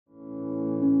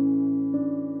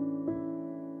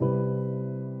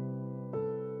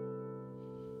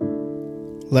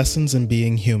Lessons in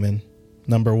Being Human.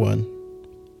 Number 1.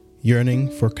 Yearning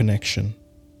for connection.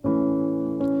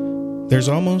 There's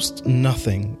almost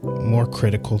nothing more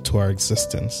critical to our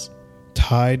existence,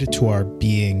 tied to our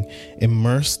being,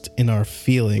 immersed in our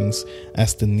feelings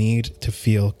as the need to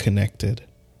feel connected.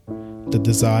 The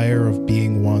desire of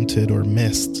being wanted or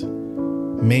missed,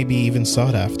 maybe even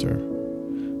sought after.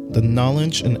 The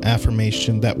knowledge and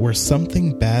affirmation that were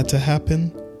something bad to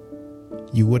happen,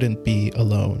 you wouldn't be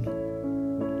alone.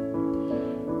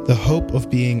 The hope of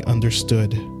being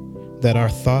understood, that our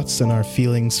thoughts and our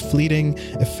feelings, fleeting,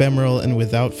 ephemeral, and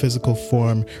without physical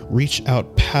form, reach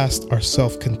out past our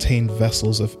self-contained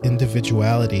vessels of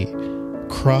individuality,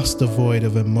 cross the void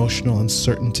of emotional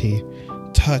uncertainty,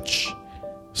 touch,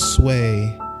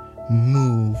 sway,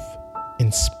 move,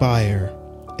 inspire,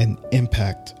 and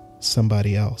impact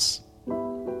somebody else.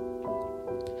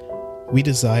 We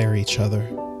desire each other.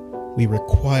 We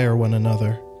require one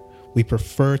another. We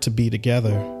prefer to be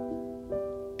together.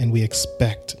 And we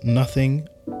expect nothing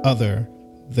other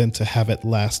than to have it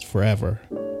last forever.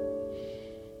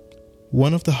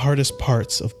 One of the hardest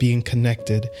parts of being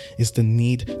connected is the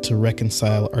need to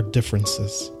reconcile our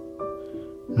differences.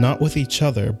 Not with each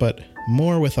other, but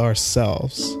more with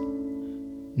ourselves.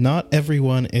 Not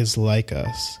everyone is like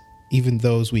us, even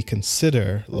those we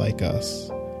consider like us.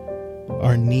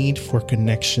 Our need for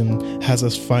connection has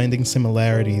us finding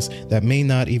similarities that may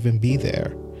not even be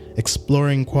there,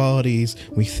 exploring qualities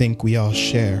we think we all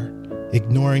share,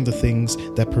 ignoring the things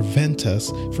that prevent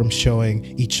us from showing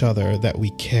each other that we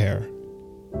care.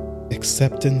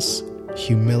 Acceptance,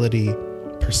 humility,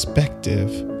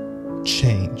 perspective,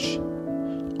 change.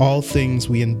 All things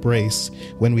we embrace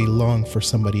when we long for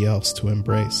somebody else to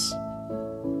embrace.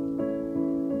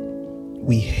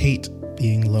 We hate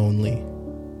being lonely.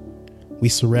 We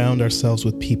surround ourselves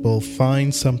with people,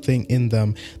 find something in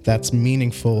them that's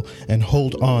meaningful, and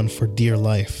hold on for dear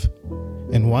life.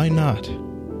 And why not?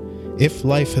 If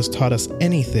life has taught us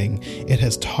anything, it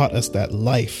has taught us that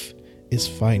life is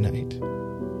finite.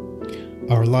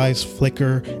 Our lives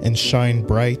flicker and shine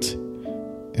bright,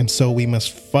 and so we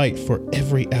must fight for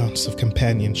every ounce of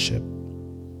companionship.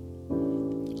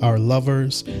 Our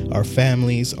lovers, our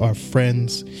families, our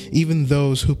friends, even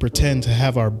those who pretend to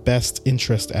have our best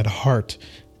interest at heart,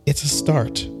 it's a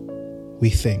start,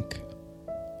 we think.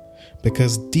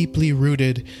 Because deeply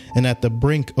rooted and at the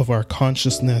brink of our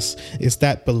consciousness is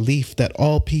that belief that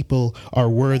all people are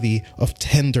worthy of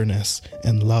tenderness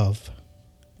and love.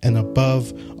 And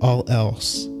above all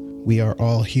else, we are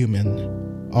all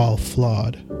human, all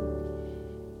flawed.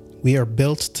 We are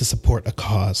built to support a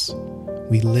cause.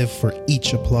 We live for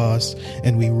each applause,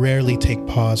 and we rarely take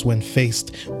pause when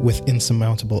faced with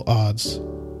insurmountable odds.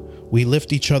 We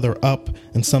lift each other up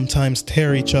and sometimes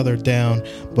tear each other down,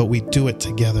 but we do it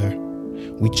together.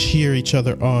 We cheer each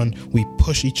other on, we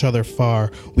push each other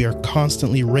far. We are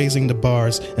constantly raising the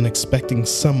bars and expecting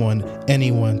someone,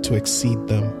 anyone, to exceed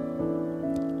them.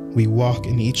 We walk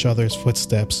in each other's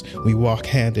footsteps. We walk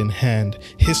hand in hand.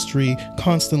 History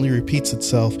constantly repeats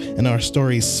itself, and our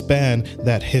stories span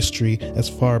that history as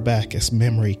far back as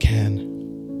memory can.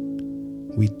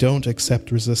 We don't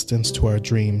accept resistance to our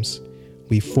dreams.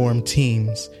 We form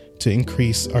teams to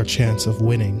increase our chance of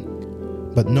winning.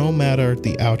 But no matter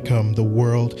the outcome, the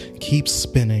world keeps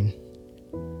spinning.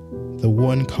 The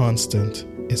one constant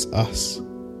is us.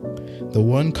 The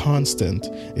one constant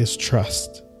is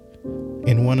trust.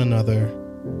 In one another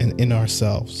and in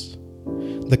ourselves.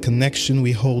 The connection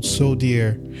we hold so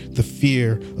dear, the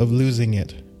fear of losing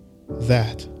it,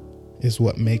 that is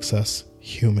what makes us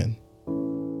human.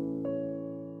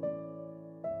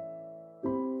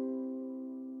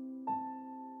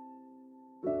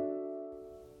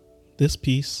 This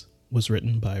piece was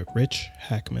written by Rich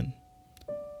Hackman.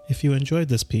 If you enjoyed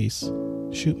this piece,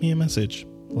 shoot me a message.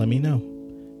 Let me know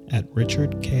at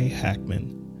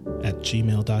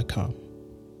richardkhackman@gmail.com.